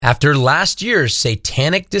After last year's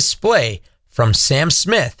satanic display from Sam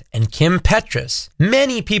Smith and Kim Petras,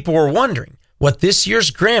 many people were wondering what this year's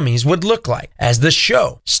Grammys would look like, as the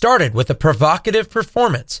show started with a provocative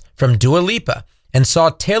performance from Dua Lipa and saw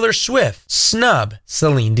Taylor Swift snub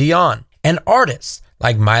Celine Dion, and artists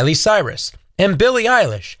like Miley Cyrus and Billie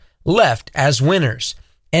Eilish left as winners,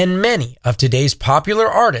 and many of today's popular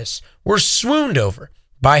artists were swooned over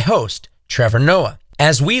by host Trevor Noah,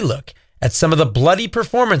 as we look at some of the bloody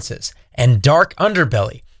performances and dark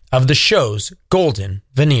underbelly of the show's golden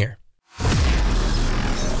veneer.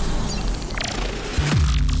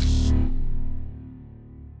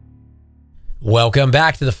 Welcome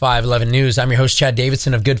back to the 511 News. I'm your host, Chad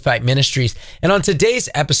Davidson of Good Fight Ministries. And on today's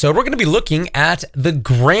episode, we're going to be looking at the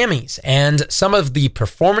Grammys and some of the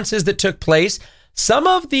performances that took place, some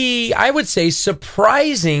of the, I would say,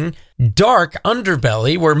 surprising dark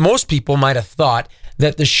underbelly where most people might have thought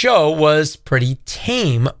that the show was pretty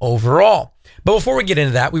tame overall. But before we get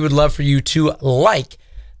into that, we would love for you to like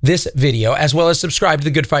this video as well as subscribe to the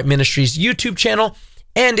Good Fight Ministries YouTube channel.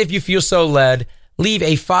 And if you feel so led, leave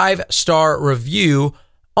a 5-star review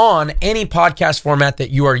on any podcast format that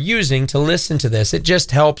you are using to listen to this. It just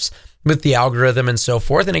helps with the algorithm and so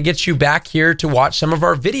forth, and it gets you back here to watch some of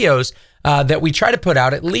our videos that we try to put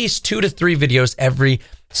out at least 2 to 3 videos every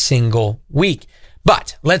single week.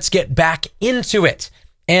 But let's get back into it.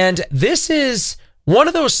 And this is one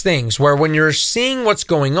of those things where when you're seeing what's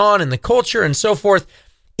going on in the culture and so forth,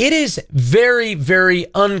 it is very, very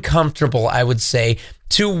uncomfortable, I would say,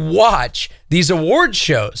 to watch these award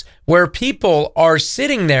shows where people are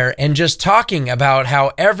sitting there and just talking about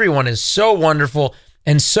how everyone is so wonderful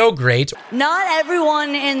and so great. Not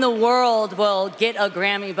everyone in the world will get a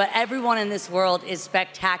Grammy, but everyone in this world is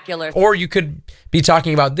spectacular. Or you could be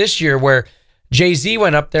talking about this year where Jay-Z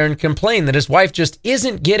went up there and complained that his wife just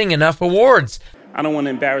isn't getting enough awards. I don't want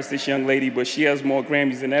to embarrass this young lady, but she has more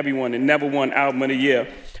Grammys than everyone and never won Album of the Year.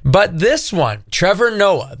 But this one, Trevor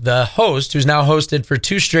Noah, the host, who's now hosted for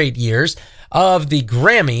 2 straight years of the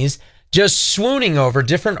Grammys, just swooning over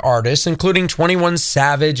different artists, including 21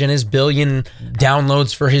 Savage and his billion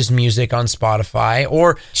downloads for his music on Spotify,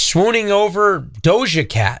 or swooning over Doja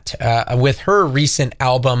Cat with her recent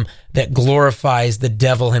album that glorifies the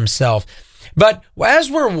devil himself. But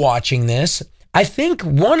as we're watching this, I think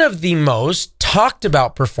one of the most talked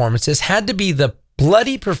about performances had to be the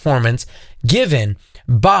bloody performance given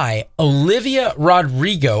by Olivia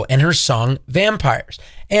Rodrigo and her song Vampires.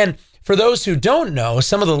 And for those who don't know,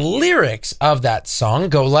 some of the lyrics of that song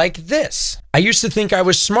go like this. I used to think I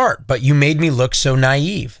was smart, but you made me look so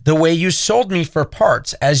naive. The way you sold me for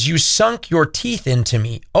parts as you sunk your teeth into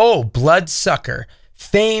me. Oh, bloodsucker,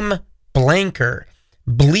 fame blanker,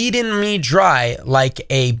 bleeding me dry like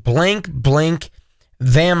a blank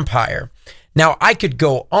vampire. Now, I could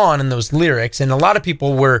go on in those lyrics, and a lot of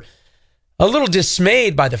people were a little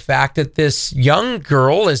dismayed by the fact that this young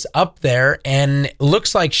girl is up there and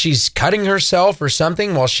looks like she's cutting herself or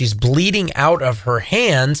something while she's bleeding out of her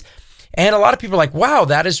hands. And a lot of people are like, wow,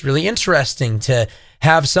 that is really interesting to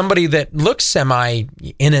have somebody that looks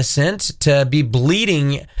semi-innocent to be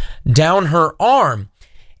bleeding down her arm.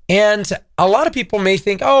 And a lot of people may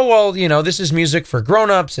think, oh, well, you know, this is music for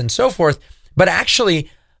grown-ups and so forth. But actually,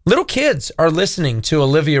 little kids are listening to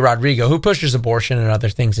Olivia Rodrigo, who pushes abortion and other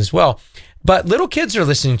things as well. But little kids are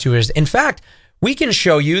listening to her. In fact, we can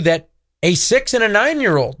show you that a 6 and a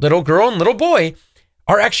 9-year-old little girl and little boy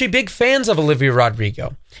are actually big fans of Olivia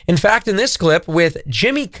Rodrigo. In fact, in this clip with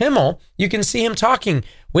Jimmy Kimmel, you can see him talking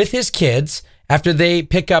with his kids after they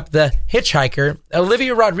pick up the hitchhiker,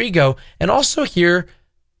 Olivia Rodrigo, and also hear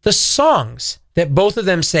the songs that both of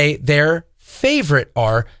them say their favorite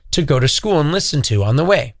are to go to school and listen to on the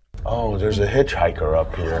way. Oh, there's a hitchhiker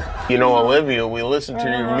up here. You know, Olivia, we listen to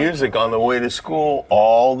your music on the way to school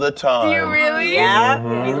all the time. Do you really? Yeah,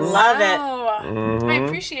 we love it. Mm-hmm. I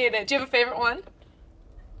appreciate it. Do you have a favorite one?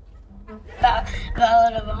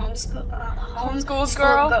 Ballad of a homeschooled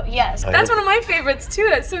girl. Yes. That's one of my favorites too.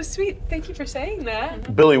 That's so sweet. Thank you for saying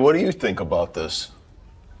that. Billy, what do you think about this?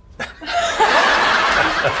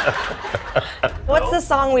 What's the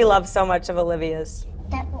song we love so much of Olivia's?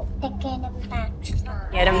 That will get him back.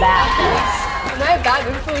 Get him back. Can I have bad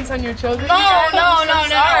influence on your children? No.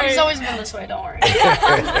 It's always been this way. Don't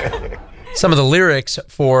worry. Some of the lyrics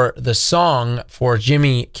for the song for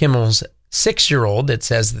Jimmy Kimmel's 6-year-old, it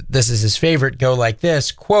says that this is his favorite, go like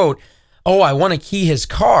this, quote, oh, I want to key his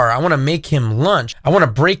car. I want to make him lunch. I want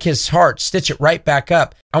to break his heart, stitch it right back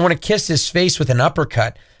up. I want to kiss his face with an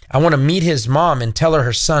uppercut. I want to meet his mom and tell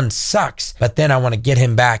her son sucks, but then I want to get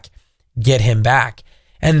him back.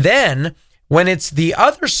 And then when it's the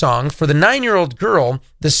other song for the 9-year-old girl,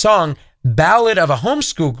 the song Ballad of a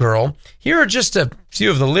Homeschool Girl, here are just a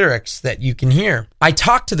few of the lyrics that you can hear. I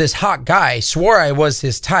talked to this hot guy, swore I was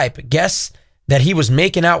his type. Guess that he was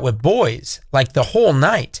making out with boys like the whole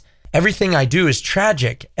night. Everything I do is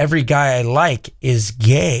tragic. Every guy I like is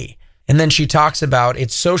gay. And then she talks about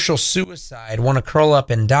it's social suicide. Want to curl up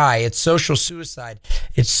and die. It's social suicide.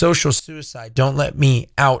 It's social suicide. Don't let me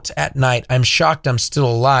out at night. I'm shocked I'm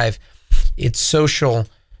still alive. It's social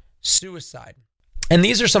suicide. And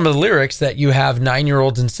these are some of the lyrics that you have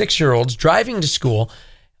 9-year-olds and 6-year-olds driving to school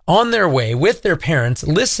on their way with their parents,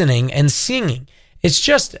 listening and singing. It's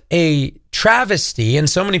just a travesty, and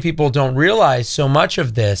so many people don't realize so much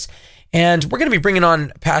of this. And we're going to be bringing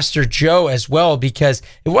on Pastor Joe as well, because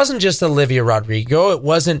it wasn't just Olivia Rodrigo, it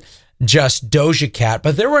wasn't just Doja Cat,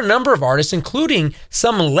 but there were a number of artists, including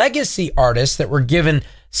some legacy artists that were given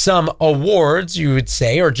some awards, you would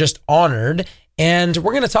say, or just honored. And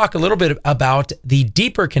we're going to talk a little bit about the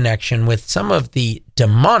deeper connection with some of the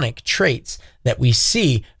demonic traits that we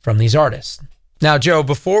see from these artists. Now, Joe,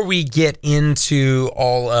 before we get into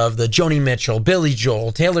all of the Joni Mitchell, Billy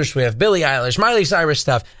Joel, Taylor Swift, Billie Eilish, Miley Cyrus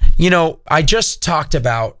stuff, I just talked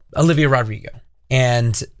about Olivia Rodrigo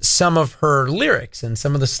and some of her lyrics and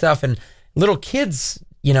some of the stuff, and little kids,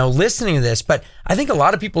 listening to this. But I think a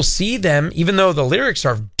lot of people see them, even though the lyrics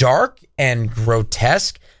are dark and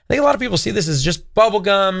grotesque, I think a lot of people see this as just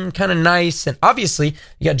bubblegum, kind of nice. And obviously,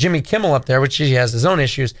 you got Jimmy Kimmel up there, which he has his own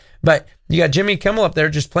issues, but you got Jimmy Kimmel up there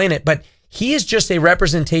just playing it. But he is just a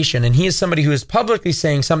representation, and he is somebody who is publicly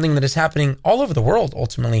saying something that is happening all over the world,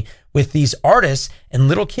 ultimately, with these artists and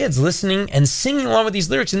little kids listening and singing along with these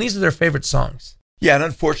lyrics, and these are their favorite songs. Yeah, and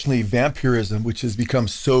unfortunately, vampirism, which has become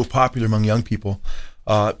so popular among young people,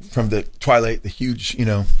 from the Twilight, the huge,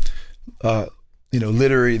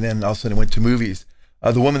 literary, and then all of a sudden it went to movies.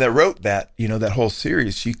 The woman that wrote that, that whole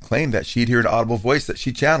series, she claimed that she'd hear an audible voice that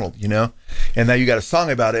she channeled, and now you got a song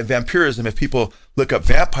about it. And vampirism, if people look up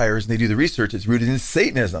vampires and they do the research, it's rooted in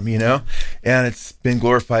Satanism, and it's been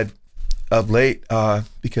glorified of late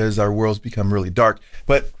because our world's become really dark.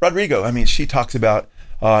 But Rodrigo, she talks about,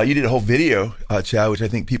 you did a whole video, Chad, which I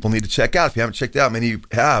think people need to check out. If you haven't checked it out, many of you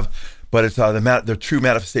have, but it's the true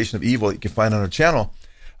manifestation of evil that you can find on our channel.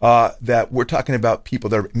 That we're talking about people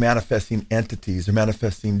that are manifesting entities, they're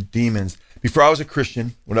manifesting demons. Before I was a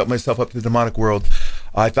Christian, when I opened myself up to the demonic world,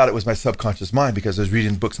 I thought it was my subconscious mind because I was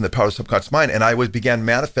reading books on the power of the subconscious mind, and I began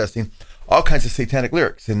manifesting all kinds of satanic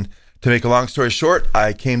lyrics. And to make a long story short,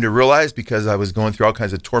 I came to realize, because I was going through all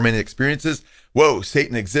kinds of tormenting experiences, whoa,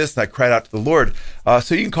 Satan exists, and I cried out to the Lord.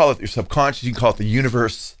 So you can call it your subconscious, you can call it the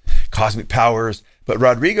universe, cosmic powers. But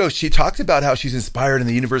Rodrigo, she talks about how she's inspired and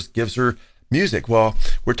the universe gives her music. Well,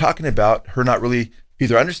 we're talking about her not really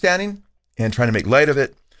either understanding and trying to make light of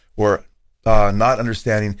it, or not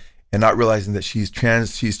understanding and not realizing that she's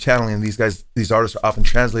channeling. And these artists are often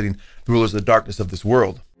translating the rulers of the darkness of this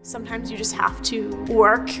world. Sometimes you just have to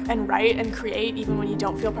work and write and create even when you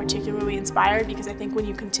don't feel particularly inspired, because I think when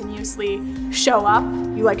you continuously show up,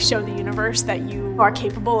 you show the universe that you are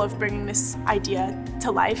capable of bringing this idea to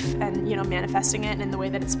life and, manifesting it in the way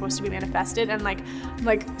that it's supposed to be manifested, and like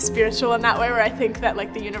spiritual in that way, where I think that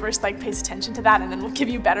the universe pays attention to that and then will give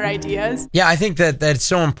you better ideas. Yeah, I think that's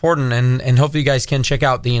so important, and hopefully you guys can check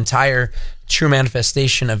out the entire true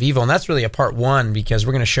manifestation of evil. And that's really a part 1, because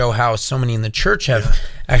we're going to show how so many in the church have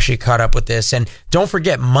actually caught up with this. And don't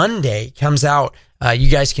forget, Monday comes out. You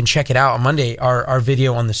guys can check it out on Monday, our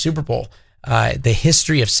video on the Super Bowl, the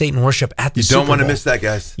history of Satan worship at the Super Bowl. You don't want to miss that,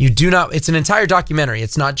 guys. You do not. It's an entire documentary.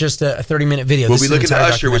 It's not just a 30-minute video. We'll be looking at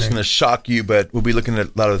Usher, which is going to shock you, but we'll be looking at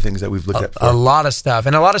a lot of the things that we've looked at before. A lot of stuff,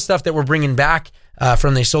 and a lot of stuff that we're bringing back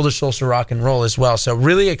from the Soul to Soul Rock and Roll as well. So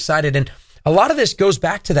really excited. And a lot of this goes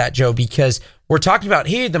back to that, Joe, because we're talking about,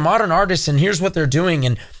 hey, the modern artists, and here's what they're doing.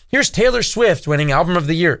 And here's Taylor Swift winning Album of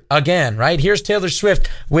the Year again, right? Here's Taylor Swift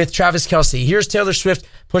with Travis Kelce. Here's Taylor Swift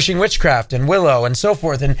pushing Witchcraft and Willow and so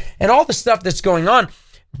forth, and all the stuff that's going on.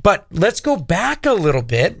 But let's go back a little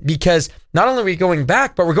bit, because not only are we going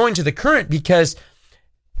back, but we're going to the current, because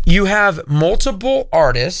you have multiple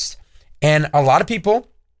artists and a lot of people.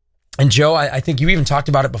 And Joe, I think you even talked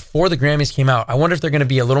about it before the Grammys came out. I wonder if they're going to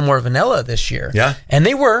be a little more vanilla this year. Yeah. And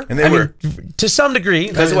they were. And they were. To some degree.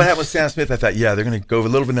 Because of what happened with Sam Smith, I thought, they're going to go a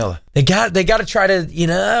little vanilla. They got to try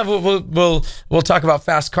to, we'll talk about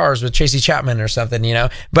Fast Cars with Tracy Chapman or something,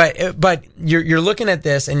 But you're looking at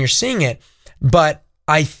this and you're seeing it. But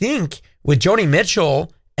I think with Joni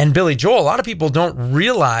Mitchell and Billy Joel, a lot of people don't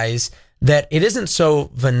realize that it isn't so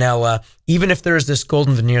vanilla, even if there's this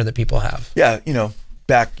golden veneer that people have. Yeah,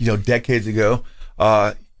 back, decades ago,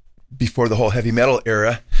 before the whole heavy metal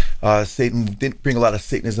era, Satan didn't bring a lot of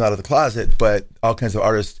Satanism out of the closet, but all kinds of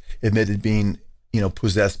artists admitted being,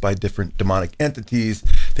 possessed by different demonic entities.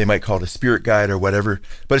 They might call it a spirit guide or whatever.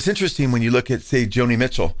 But it's interesting when you look at, say, Joni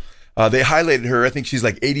Mitchell. They highlighted her. I think she's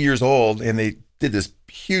like 80 years old, and they did this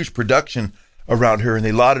huge production around her, and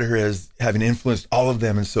they lauded her as having influenced all of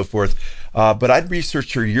them and so forth. But I'd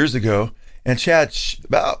researched her years ago, and Chad,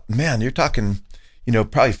 you're talking,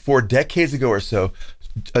 probably 4 decades ago or so.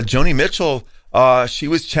 Joni Mitchell, she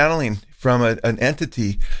was channeling from an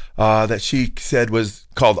entity that she said was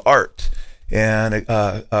called Art. And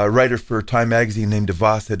a writer for Time magazine named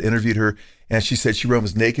DeVos had interviewed her, and she said she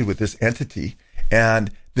roams naked with this entity.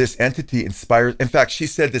 And this entity inspires, in fact, she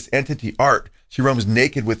said this entity, Art, she roams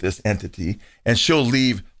naked with this entity, and she'll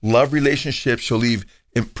leave love relationships, she'll leave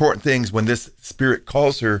important things when this spirit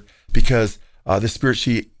calls her, because the spirit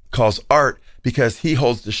she calls Art, because he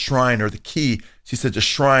holds the shrine or the key. She said the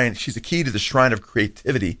shrine, she's the key to the shrine of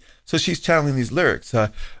creativity. So she's channeling these lyrics.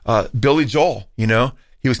 Billy Joel,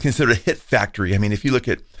 he was considered a hit factory. I mean, if you look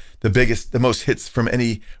at the most hits from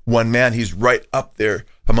any one man, he's right up there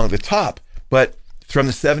among the top. But from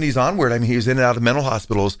the 70s onward, I mean, he was in and out of mental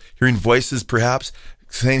hospitals, hearing voices perhaps,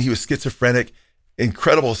 saying he was schizophrenic,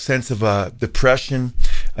 incredible sense of depression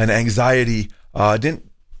and anxiety. Didn't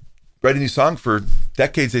write a new song for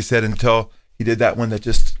decades, they said, until he did that one that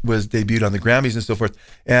just was debuted on the Grammys and so forth.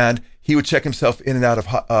 And he would check himself in and out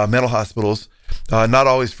of mental hospitals, not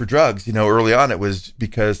always for drugs. Early on it was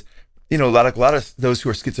because, a lot of those who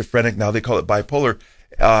are schizophrenic, now they call it bipolar.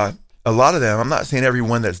 A lot of them, I'm not saying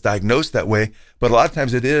everyone that's diagnosed that way, but a lot of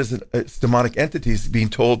times it's demonic entities being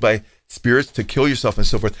told by spirits to kill yourself and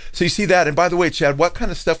so forth. So you see that. And by the way, Chad, what kind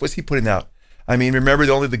of stuff was he putting out? I mean, remember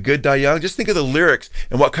only the good die young? Just think of the lyrics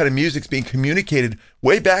and what kind of music's being communicated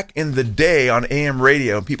way back in the day on AM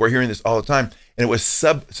radio. And people are hearing this all the time. And it was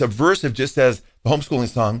subversive, just as the homeschooling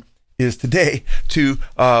song is today, to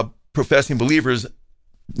professing believers,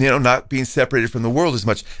 not being separated from the world as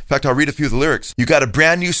much. In fact, I'll read a few of the lyrics. You got a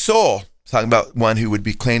brand new soul. Talking about one who would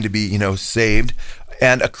be claimed to be, saved,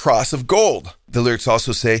 and a cross of gold. The lyrics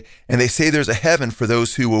also say, and they say there's a heaven for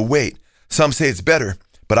those who will wait. Some say it's better,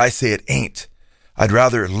 but I say it ain't. I'd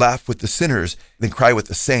rather laugh with the sinners than cry with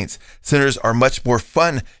the saints. Sinners are much more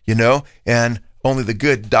fun, and only the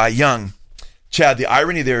good die young. Chad, the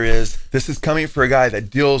irony there is, this is coming for a guy that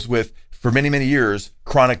deals with, for many, many years,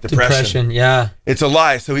 chronic depression. Yeah. It's a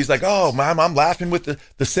lie. So he's like, oh, I'm laughing with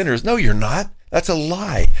the sinners. No, you're not. That's a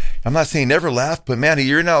lie. I'm not saying never laugh, but man,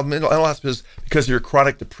 you're now in mental hospital because of your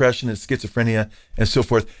chronic depression and schizophrenia and so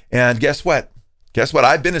forth. And guess what?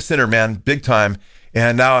 I've been a sinner, man, big time.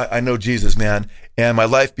 And now I know Jesus, man. And my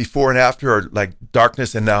life before and after are like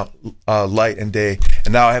darkness and now light and day.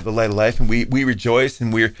 And now I have the light of life, and we rejoice,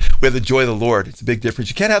 and we have the joy of the Lord. It's a big difference.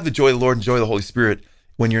 You can't have the joy of the Lord and joy of the Holy Spirit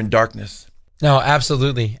when you're in darkness. No,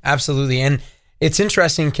 absolutely. Absolutely. And it's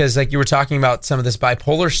interesting because like you were talking about some of this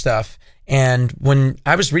bipolar stuff. And when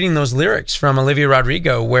I was reading those lyrics from Olivia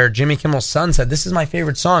Rodrigo, where Jimmy Kimmel's son said, this is my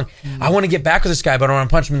favorite song. I want to get back with this guy, but I want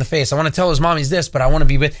to punch him in the face. I want to tell his mom he's this, but I want to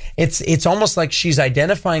be with. It's almost like she's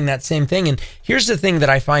identifying that same thing. And here's the thing that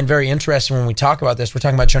I find very interesting when we talk about this. We're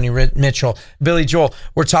talking about Joni Mitchell, Billy Joel.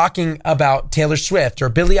 We're talking about Taylor Swift or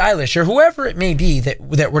Billie Eilish or whoever it may be that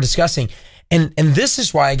we're discussing. And this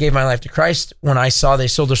is why I gave my life to Christ when I saw they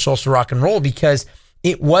sold their souls to rock and roll, because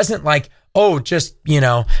it wasn't like, oh, just,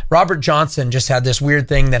 Robert Johnson just had this weird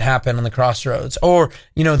thing that happened on the crossroads. Or,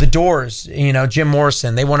 the Doors, Jim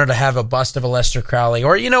Morrison, they wanted to have a bust of Aleister Crowley.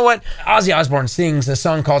 Or, Ozzy Osbourne sings a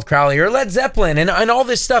song called Crowley, or Led Zeppelin, and all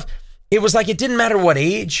this stuff. It was like, it didn't matter what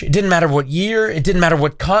age, it didn't matter what year, it didn't matter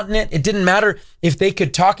what continent, it didn't matter if they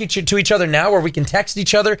could talk to each other now, where we can text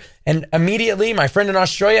each other, and immediately, my friend in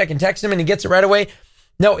Australia, I can text him and he gets it right away.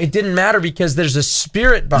 No, it didn't matter because there's a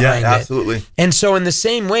spirit behind it. Yeah, absolutely. And so in the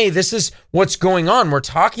same way, this is what's going on. We're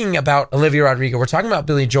talking about Olivia Rodrigo. We're talking about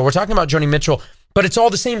Billy Joel. We're talking about Joni Mitchell. But it's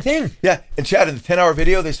all the same thing. Yeah. And Chad, in the 10-hour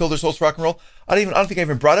video, they sold their souls to rock and roll. I don't think I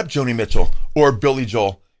even brought up Joni Mitchell or Billy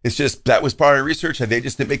Joel. It's just that was part of my research, and they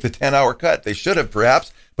just didn't make the 10-hour cut. They should have,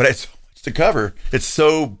 perhaps, but it's so much to cover. It's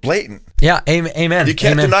so blatant. Yeah, amen. You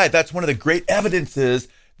can't deny it. That's one of the great evidences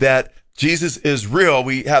that Jesus is real.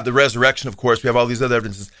 We have the resurrection, of course. We have all these other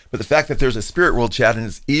evidences. But the fact that there's a spirit world, Chad, and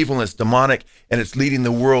it's evil and it's demonic and it's leading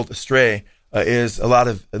the world astray there's a lot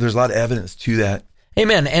of evidence to that.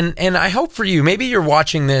 Amen. And I hope for you, maybe you're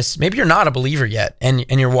watching this, maybe you're not a believer yet, and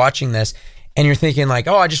you're watching this, and you're thinking like,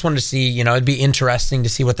 oh, I just wanted to see, it'd be interesting to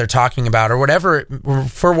see what they're talking about, or whatever,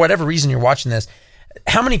 for whatever reason you're watching this.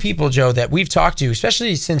 How many people, Joe, that we've talked to,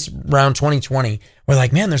 especially since around 2020, we're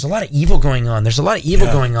like, man, there's a lot of evil going on. There's a lot of evil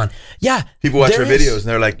going on. Yeah. People watch our videos and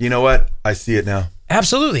they're like, you know what? I see it now.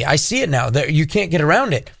 Absolutely. I see it now. You can't get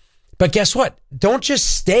around it. But guess what? Don't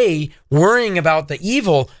just stay worrying about the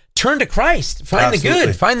evil. Turn to Christ. Find the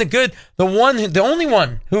good. Find the good. The only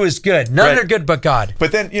one who is good. None are good but God.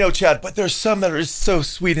 But then, Chad, but there's some that are so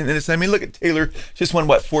sweet and innocent. I mean, look at Taylor. She just won,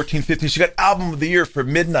 14, 15. She got Album of the Year for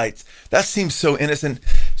Midnights. That seems so innocent.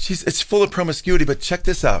 It's full of promiscuity, but check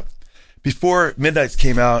this out. Before Midnights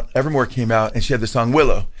came out, Evermore came out, and she had the song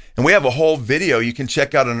Willow. And we have a whole video you can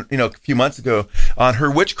check out on, a few months ago on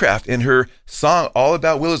her witchcraft, and her song all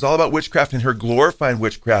about Willow is all about witchcraft and her glorifying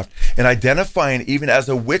witchcraft and identifying even as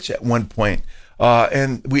a witch at one point.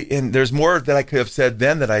 And there's more that I could have said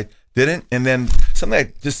then that I didn't. And then something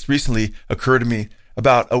that just recently occurred to me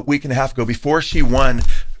about a week and a half ago before she won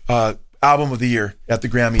Album of the Year at the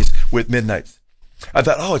Grammys with Midnights. I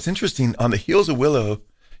thought, it's interesting. On the heels of Willow,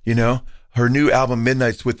 her new album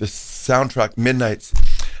Midnights with the soundtrack Midnights,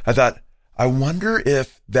 I thought, I wonder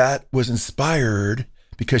if that was inspired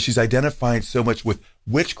because she's identifying so much with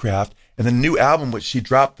witchcraft, and the new album, which she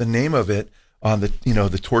dropped the name of it on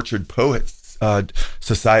the Tortured Poets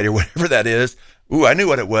Society or whatever that is. Ooh, I knew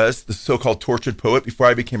what it was, the so-called Tortured Poet, before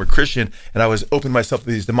I became a Christian, and I was opening myself to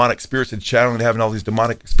these demonic spirits and channeling and having all these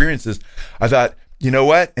demonic experiences. I thought, you know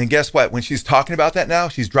what? And guess what? When she's talking about that now,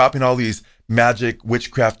 she's dropping all these magic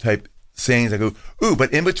witchcraft type sayings. I go, ooh,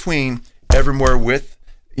 but in between Evermore with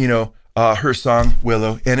her song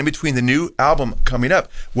Willow, and in between the new album coming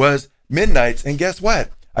up was Midnights. And guess what?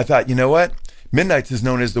 I thought, you know what? Midnights is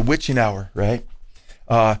known as the witching hour, right?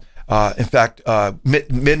 In fact,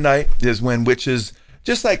 midnight is when witches,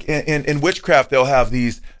 just like in witchcraft, they'll have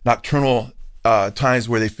these nocturnal times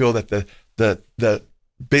where they feel that the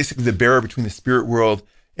basically the barrier between the spirit world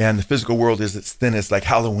and the physical world is its thinnest, like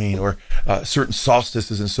Halloween or certain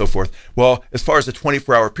solstices and so forth. Well, as far as the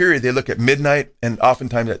 24-hour period, they look at midnight and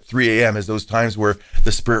oftentimes at 3 a.m. as those times where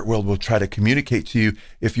the spirit world will try to communicate to you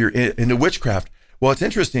if you're into witchcraft. Well, it's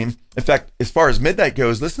interesting. In fact, as far as midnight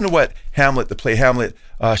goes, listen to what Hamlet, the play Hamlet,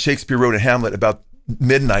 Shakespeare wrote in Hamlet about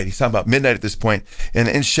midnight. He's talking about midnight at this point. And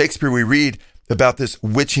in Shakespeare, we read about this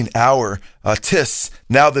witching hour. 'Tis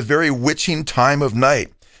now the very witching time of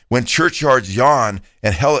night, when churchyards yawn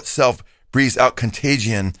and hell itself breathes out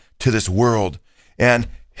contagion to this world. And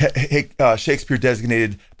Shakespeare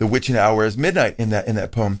designated the witching hour as midnight in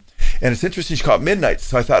that poem. And it's interesting she called it midnight.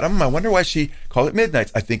 So I thought, I wonder why she called it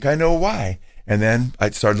midnights. I think I know why. And then I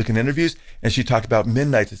started looking at interviews, and she talked about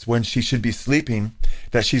midnights. It's when she should be sleeping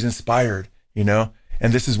that she's inspired,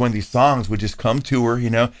 And this is when these songs would just come to her,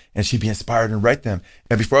 and she'd be inspired and write them.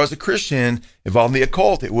 And before I was a Christian, involved in the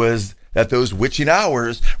occult, it was at those witching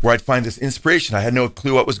hours where I'd find this inspiration. I had no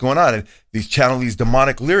clue what was going on, and these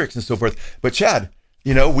demonic lyrics and so forth. But Chad,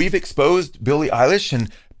 we've exposed Billie Eilish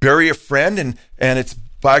and Bury a Friend, and it's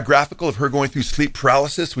biographical of her going through sleep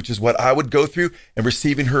paralysis, which is what I would go through, and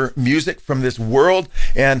receiving her music from this world.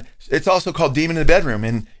 And it's also called Demon in the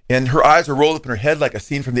Bedroom. And her eyes are rolled up in her head like a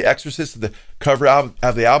scene from The Exorcist. The cover of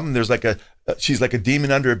the album, there's she's like a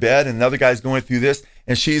demon under a bed, and another guy's going through this,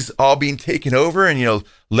 and she's all being taken over and,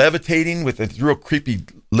 levitating with the real creepy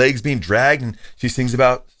legs being dragged. And she sings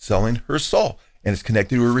about selling her soul, and it's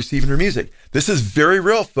connected to her receiving her music. This is very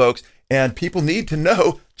real, folks. And people need to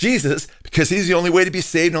know Jesus because he's the only way to be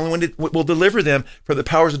saved, the only one that will deliver them from the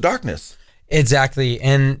powers of darkness. Exactly.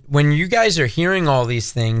 And when you guys are hearing all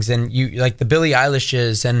these things, and you like the Billie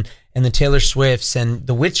Eilishes and the Taylor Swifts and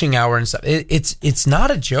the witching hour and stuff, it's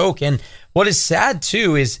not a joke. And what is sad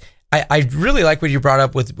too is I really like what you brought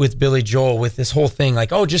up with Billy Joel with this whole thing,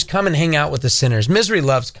 like, oh, just come and hang out with the sinners. Misery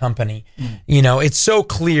loves company. It's so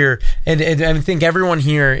clear. And I think everyone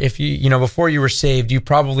here, if before you were saved, you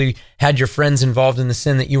probably had your friends involved in the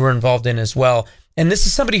sin that you were involved in as well. And this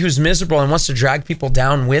is somebody who's miserable and wants to drag people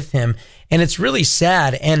down with him. And it's really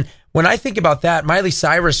sad. And when I think about that, Miley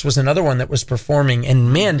Cyrus was another one that was performing,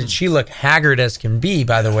 and man, did she look haggard as can be,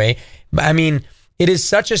 by the way. I mean, it is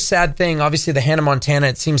such a sad thing. Obviously, the Hannah Montana,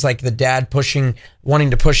 it seems like the dad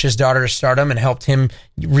wanting to push his daughter to stardom and helped him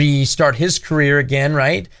restart his career again,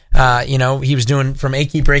 right? He was doing from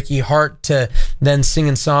Achy Breaky Heart to then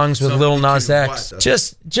singing songs with Lil Nas X.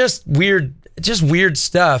 Just weird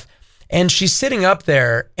stuff. And she's sitting up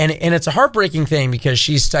there, and it's a heartbreaking thing because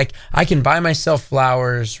she's like, I can buy myself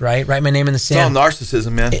flowers, right? Write my name in the sand. It's all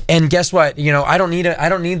narcissism, man. And guess what? I don't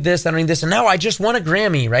need this. And now I just won a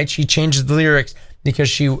Grammy, right? She changes the lyrics because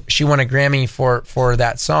she won a Grammy for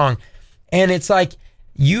that song. And it's like,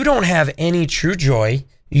 you don't have any true joy.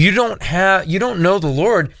 You don't know the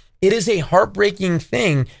Lord. It is a heartbreaking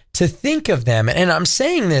thing to think of them. And I'm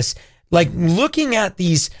saying this, like, looking at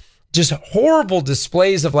these just horrible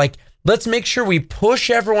displays of like let's make sure we push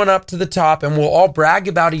everyone up to the top and we'll all brag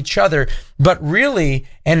about each other. But really,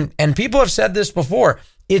 and people have said this before,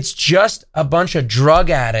 it's just a bunch of drug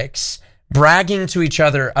addicts bragging to each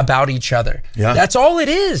other about each other. Yeah. That's all it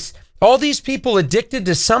is. All these people addicted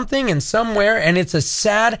to something and somewhere, and it's a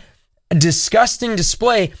sad, disgusting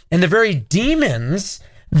display. And the very demons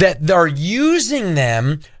that are using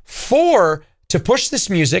them to push this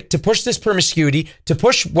music, to push this promiscuity, to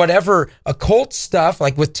push whatever occult stuff,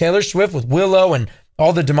 like with Taylor Swift, with Willow, and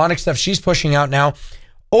all the demonic stuff she's pushing out now,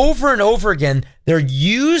 over and over again, they're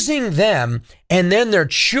using them, and then they're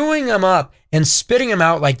chewing them up and spitting them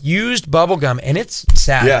out like used bubble gum, and it's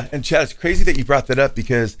sad. Yeah, and Chad, it's crazy that you brought that up,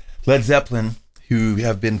 because Led Zeppelin, who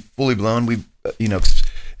have been fully blown, we've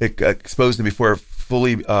exposed them before,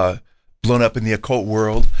 fully blown up in the occult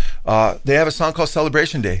world. They have a song called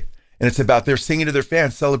Celebration Day, and it's about they're singing to their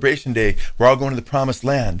fans, Celebration Day, we're all going to the promised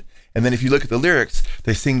land. And then if you look at the lyrics,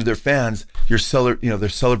 they sing to their fans, they're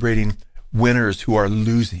celebrating winners who are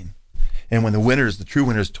losing. And when the winners, the true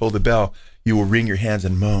winners, toll the bell, you will wring your hands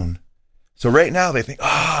and moan. So right now they think,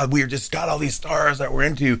 we just got all these stars that we're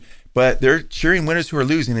into, but they're cheering winners who are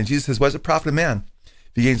losing. And Jesus says, what's the profit of man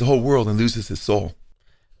if he gains the whole world and loses his soul?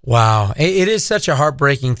 Wow. It is such a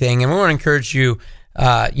heartbreaking thing. And we want to encourage you,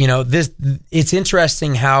 it's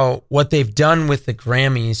interesting how what they've done with the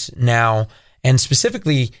Grammys now, and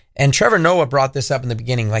specifically, and Trevor Noah brought this up in the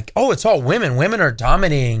beginning, like, it's all women. Women are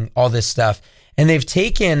dominating all this stuff. And they've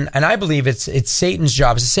taken, and I believe it's Satan's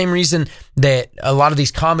job. It's the same reason that a lot of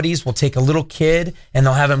these comedies will take a little kid and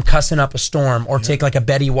they'll have him cussing up a storm, or take like a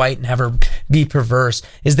Betty White and have her be perverse,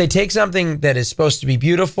 is they take something that is supposed to be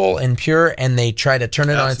beautiful and pure and they try to turn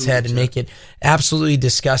it on its head and make it absolutely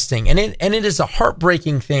disgusting. And it is a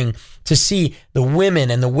heartbreaking thing to see the women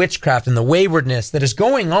and the witchcraft and the waywardness that is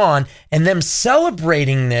going on, and them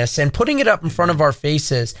celebrating this and putting it up in front of our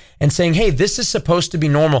faces and saying, hey, this is supposed to be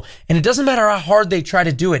normal. And it doesn't matter how hard they try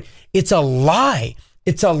to do it. It's a lie.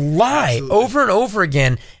 It's a lie. Absolutely. Over and over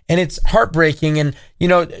again. And it's heartbreaking. And,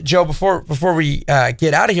 Joe, before we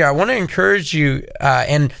get out of here, I want to encourage you,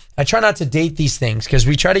 and I try not to date these things because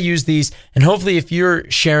we try to use these. And hopefully if you're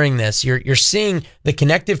sharing this, you're seeing the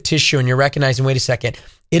connective tissue and you're recognizing, wait a second,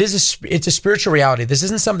 it's a spiritual reality. This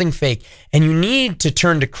isn't something fake. And you need to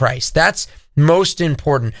turn to Christ. That's most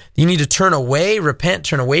important. You need to turn away, repent,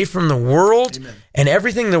 turn away from the world. Amen. And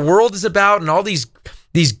everything the world is about, and all these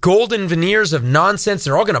golden veneers of nonsense,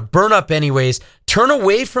 they're all going to burn up anyways. Turn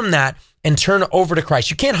away from that and turn over to Christ.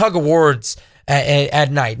 You can't hug awards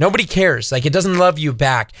at night. Nobody cares. Like, it doesn't love you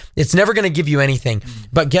back. It's never going to give you anything.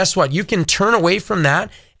 But guess what? You can turn away from that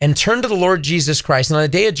and turn to the Lord Jesus Christ. And on the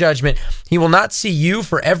day of judgment, he will not see you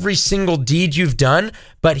for every single deed you've done,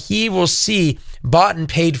 but he will see bought and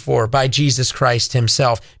paid for by Jesus Christ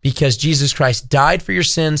himself, because Jesus Christ died for your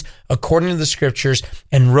sins according to the scriptures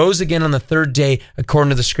and rose again on the third day according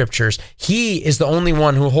to the scriptures. He is the only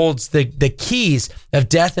one who holds the keys of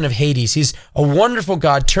death and of Hades. He's a wonderful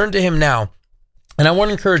God. Turn to him now. And I want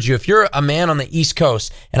to encourage you, if you're a man on the East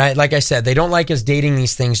Coast, and like I said, they don't like us dating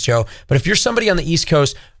these things, Joe, but if you're somebody on the East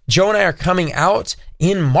Coast, Joe and I are coming out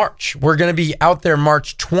in March. We're going to be out there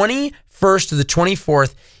March 21st to the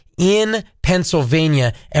 24th in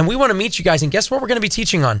Pennsylvania. And we want to meet you guys. And guess what we're going to be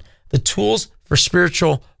teaching on? The tools for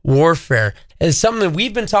spiritual warfare. It's something that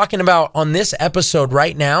we've been talking about on this episode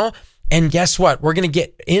right now. And guess what? We're going to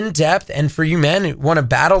get in depth. And for you men who want to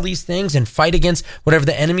battle these things and fight against whatever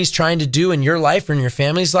the enemy's trying to do in your life or in your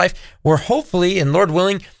family's life, we're hopefully, and Lord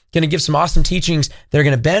willing, going to give some awesome teachings that are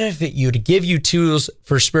going to benefit you, to give you tools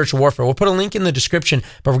for spiritual warfare. We'll put a link in the description,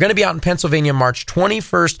 but we're going to be out in Pennsylvania March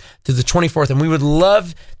 21st to the 24th, and we would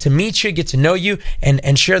love to meet you, get to know you,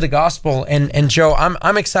 and share the gospel. And Joe,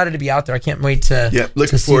 I'm excited to be out there. I can't wait to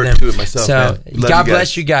looking to forward see them. to it myself. So man. God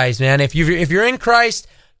bless you guys, man. If you're in Christ,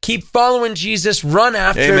 keep following Jesus, run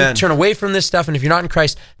after him, turn away from this stuff, and if you're not in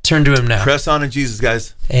Christ, turn to him now. Press on in Jesus,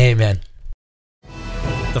 guys. Amen.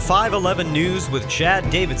 The 511 News with Chad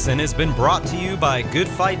Davidson has been brought to you by Good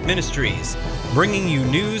Fight Ministries, bringing you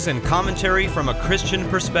news and commentary from a Christian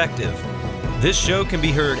perspective. This show can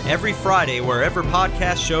be heard every Friday wherever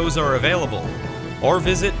podcast shows are available, or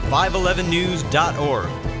visit 511news.org.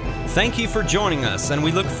 Thank you for joining us, and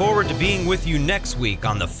we look forward to being with you next week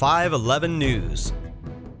on the 511 News.